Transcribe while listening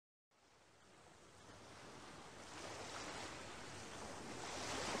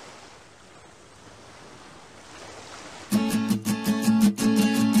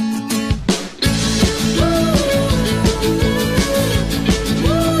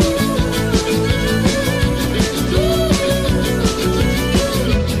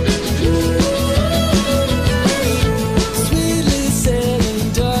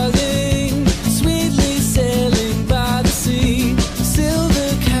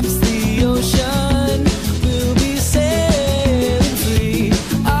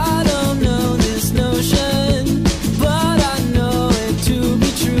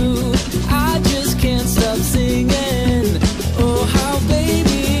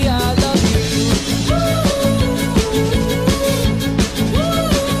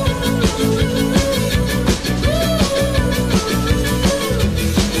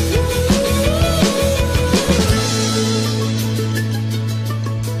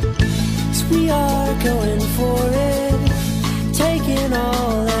We are going for it, taking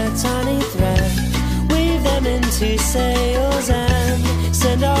all that tiny thread, weave them into sails and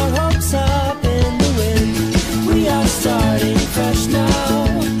send our hopes up in the wind. We are starting fresh now.